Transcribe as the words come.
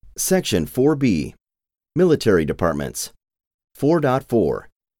Section 4B, Military Departments. 4.4,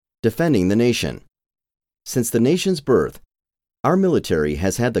 Defending the Nation. Since the nation's birth, our military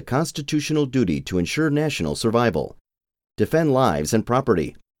has had the constitutional duty to ensure national survival, defend lives and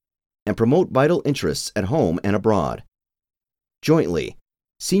property, and promote vital interests at home and abroad. Jointly,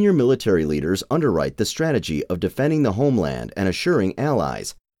 senior military leaders underwrite the strategy of defending the homeland and assuring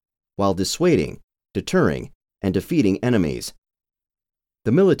allies, while dissuading, deterring, and defeating enemies.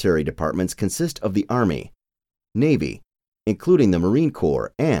 The military departments consist of the Army, Navy, including the Marine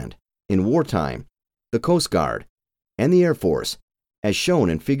Corps, and, in wartime, the Coast Guard, and the Air Force, as shown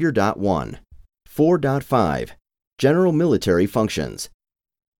in Figure 1. 4.5, General Military Functions.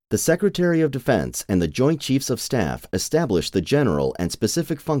 The Secretary of Defense and the Joint Chiefs of Staff establish the general and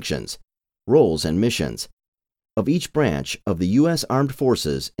specific functions, roles, and missions of each branch of the U.S. Armed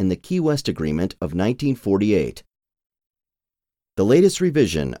Forces in the Key West Agreement of 1948. The latest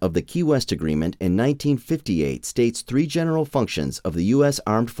revision of the Key West Agreement in 1958 states three general functions of the U.S.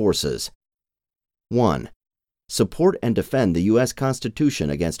 Armed Forces. 1. Support and defend the U.S. Constitution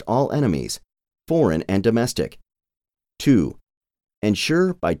against all enemies, foreign and domestic. 2.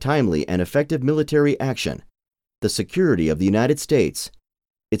 Ensure, by timely and effective military action, the security of the United States,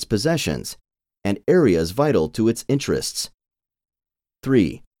 its possessions, and areas vital to its interests.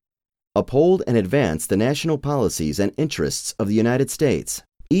 3. Uphold and advance the national policies and interests of the United States.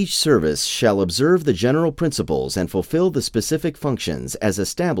 Each service shall observe the general principles and fulfill the specific functions as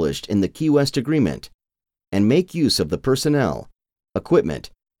established in the Key West Agreement, and make use of the personnel, equipment,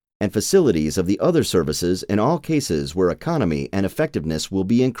 and facilities of the other services in all cases where economy and effectiveness will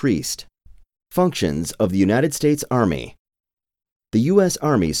be increased. Functions of the United States Army. The U.S.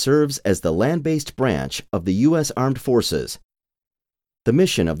 Army serves as the land-based branch of the U.S. Armed Forces. The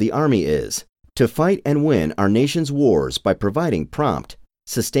mission of the Army is to fight and win our nation's wars by providing prompt,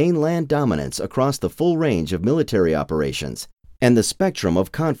 sustained land dominance across the full range of military operations and the spectrum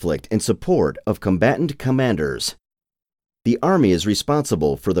of conflict in support of combatant commanders. The Army is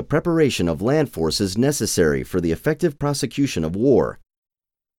responsible for the preparation of land forces necessary for the effective prosecution of war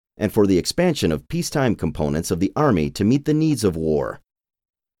and for the expansion of peacetime components of the Army to meet the needs of war.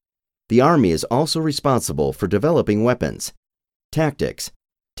 The Army is also responsible for developing weapons, tactics,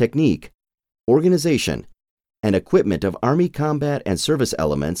 technique, organization, and equipment of Army combat and service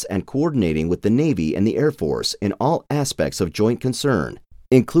elements and coordinating with the Navy and the Air Force in all aspects of joint concern,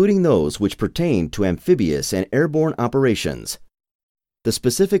 including those which pertain to amphibious and airborne operations. The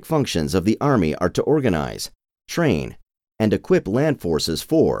specific functions of the Army are to organize, train, and equip land forces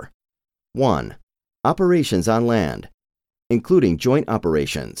for 1. Operations on land, including joint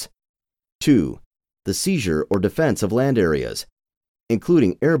operations. 2. The seizure or defense of land areas,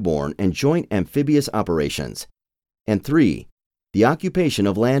 including airborne and joint amphibious operations. And 3. The occupation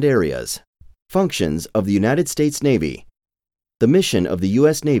of land areas. Functions of the United States Navy. The mission of the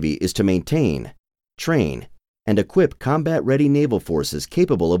U.S. Navy is to maintain, train, and equip combat-ready naval forces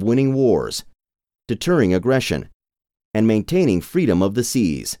capable of winning wars, deterring aggression, and maintaining freedom of the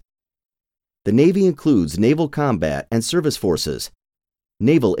seas. The Navy includes naval combat and service forces,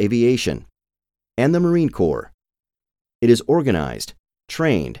 naval aviation, and the Marine Corps. It is organized,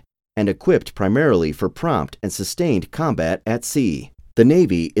 trained, and equipped primarily for prompt and sustained combat at sea. The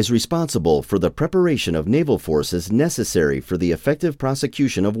Navy is responsible for the preparation of naval forces necessary for the effective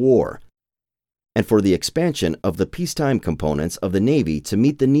prosecution of war and for the expansion of the peacetime components of the Navy to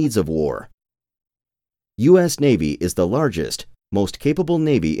meet the needs of war. U.S. Navy is the largest, most capable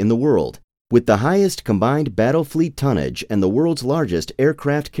Navy in the world, with the highest combined battle fleet tonnage and the world's largest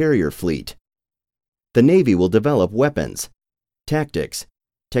aircraft carrier fleet. The Navy will develop weapons, tactics,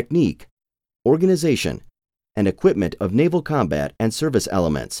 technique, organization, and equipment of naval combat and service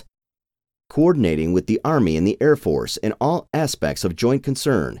elements, coordinating with the Army and the Air Force in all aspects of joint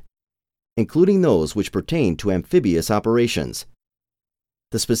concern, including those which pertain to amphibious operations.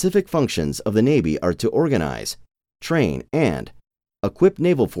 The specific functions of the Navy are to organize, train, and equip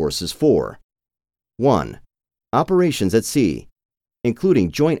naval forces for 1. Operations at sea,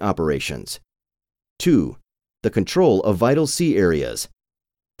 including joint operations. 2. The control of vital sea areas,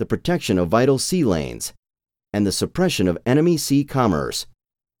 the protection of vital sea lanes, and the suppression of enemy sea commerce.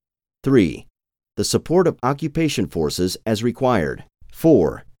 3. The support of occupation forces as required.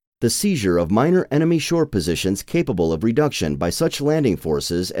 4. The seizure of minor enemy shore positions capable of reduction by such landing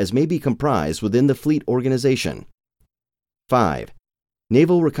forces as may be comprised within the fleet organization. 5.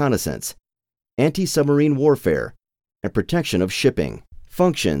 Naval reconnaissance, anti-submarine warfare, and protection of shipping.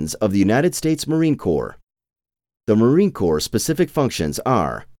 Functions of the United States Marine Corps. The Marine Corps' specific functions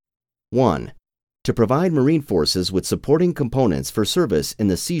are 1. To provide Marine forces with supporting components for service in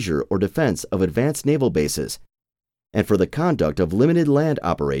the seizure or defense of advanced naval bases, and for the conduct of limited land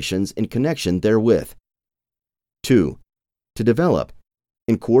operations in connection therewith. 2. To develop,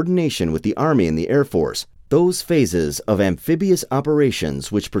 in coordination with the Army and the Air Force, those phases of amphibious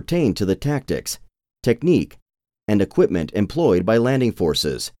operations which pertain to the tactics, technique, and equipment employed by landing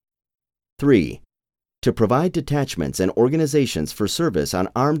forces. 3. To provide detachments and organizations for service on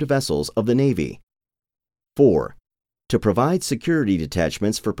armed vessels of the Navy. 4. To provide security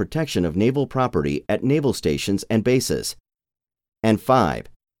detachments for protection of naval property at naval stations and bases. And 5.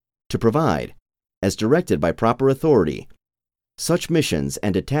 To provide, as directed by proper authority, such missions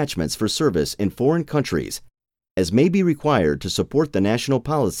and detachments for service in foreign countries as may be required to support the national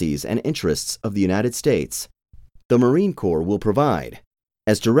policies and interests of the United States. The Marine Corps will provide,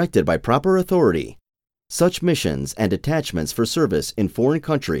 as directed by proper authority, such missions and detachments for service in foreign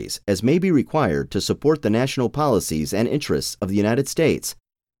countries as may be required to support the national policies and interests of the United States,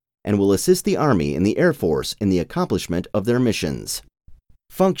 and will assist the Army and the Air Force in the accomplishment of their missions.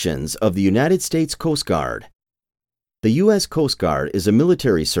 Functions of the United States Coast Guard. The U.S. Coast Guard is a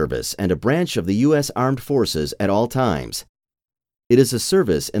military service and a branch of the U.S. Armed Forces at all times. It is a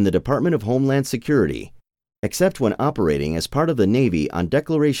service in the Department of Homeland Security, except when operating as part of the Navy on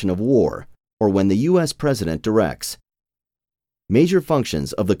declaration of war or when the U.S. President directs. Major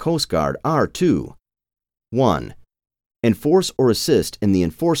functions of the Coast Guard are to 1. Enforce or assist in the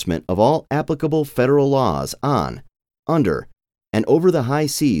enforcement of all applicable federal laws on, under, and over the high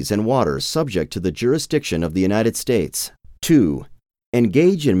seas and waters subject to the jurisdiction of the United States. 2.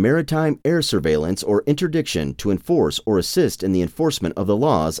 Engage in maritime air surveillance or interdiction to enforce or assist in the enforcement of the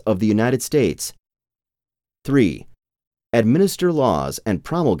laws of the United States. 3. Administer laws and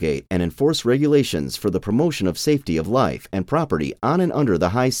promulgate and enforce regulations for the promotion of safety of life and property on and under the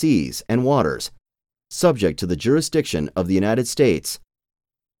high seas and waters, subject to the jurisdiction of the United States,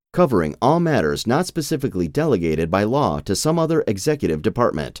 covering all matters not specifically delegated by law to some other executive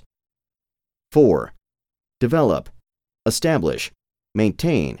department. 4. Develop, establish,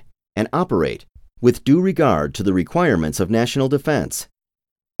 maintain, and operate, with due regard to the requirements of national defense,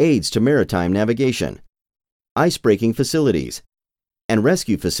 aids to maritime navigation, ice-breaking facilities, and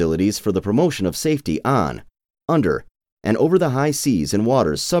rescue facilities for the promotion of safety on, under, and over the high seas and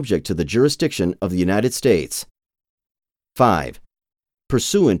waters subject to the jurisdiction of the United States. 5.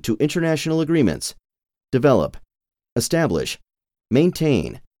 Pursuant to international agreements, develop, establish,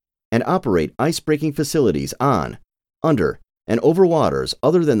 maintain, and operate ice-breaking facilities on, under, and over waters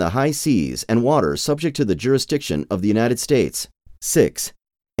other than the high seas and waters subject to the jurisdiction of the United States. 6.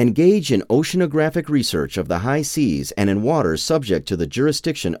 Engage in oceanographic research of the high seas and in waters subject to the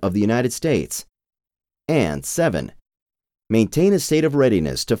jurisdiction of the United States. And 7. Maintain a state of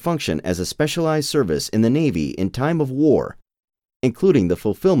readiness to function as a specialized service in the Navy in time of war, including the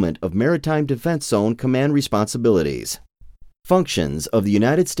fulfillment of Maritime Defense Zone command responsibilities. Functions of the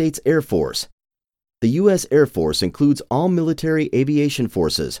United States Air Force. The U.S. Air Force includes all military aviation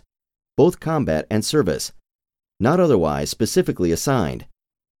forces, both combat and service, not otherwise specifically assigned,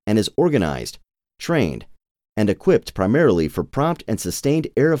 and is organized, trained, and equipped primarily for prompt and sustained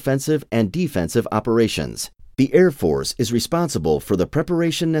air offensive and defensive operations. The Air Force is responsible for the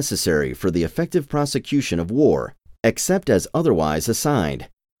preparation necessary for the effective prosecution of war, except as otherwise assigned,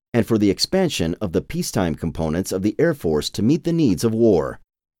 and for the expansion of the peacetime components of the Air Force to meet the needs of war.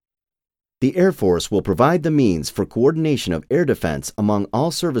 The Air Force will provide the means for coordination of air defense among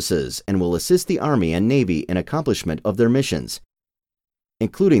all services and will assist the Army and Navy in accomplishment of their missions,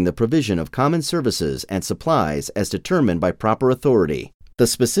 including the provision of common services and supplies as determined by proper authority. The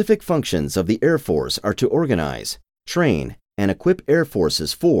specific functions of the Air Force are to organize, train, and equip air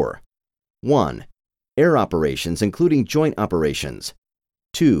forces for 1. Air operations including joint operations.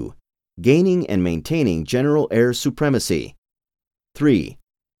 2. Gaining and maintaining general air supremacy. 3.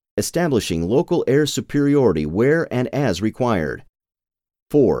 Establishing local air superiority where and as required.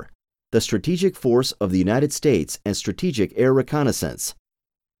 4. The strategic force of the United States and strategic air reconnaissance.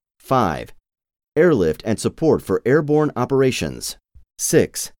 5. Airlift and support for airborne operations.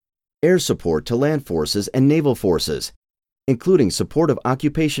 6. Air support to land forces and naval forces, including support of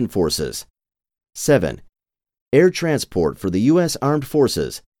occupation forces. 7. Air transport for the U.S. Armed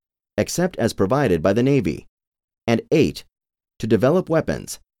Forces, except as provided by the Navy. And 8. To develop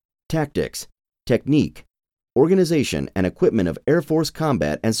weapons, tactics, technique, organization, and equipment of Air Force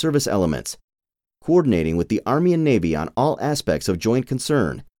combat and service elements, coordinating with the Army and Navy on all aspects of joint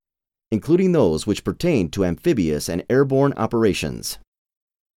concern, including those which pertain to amphibious and airborne operations.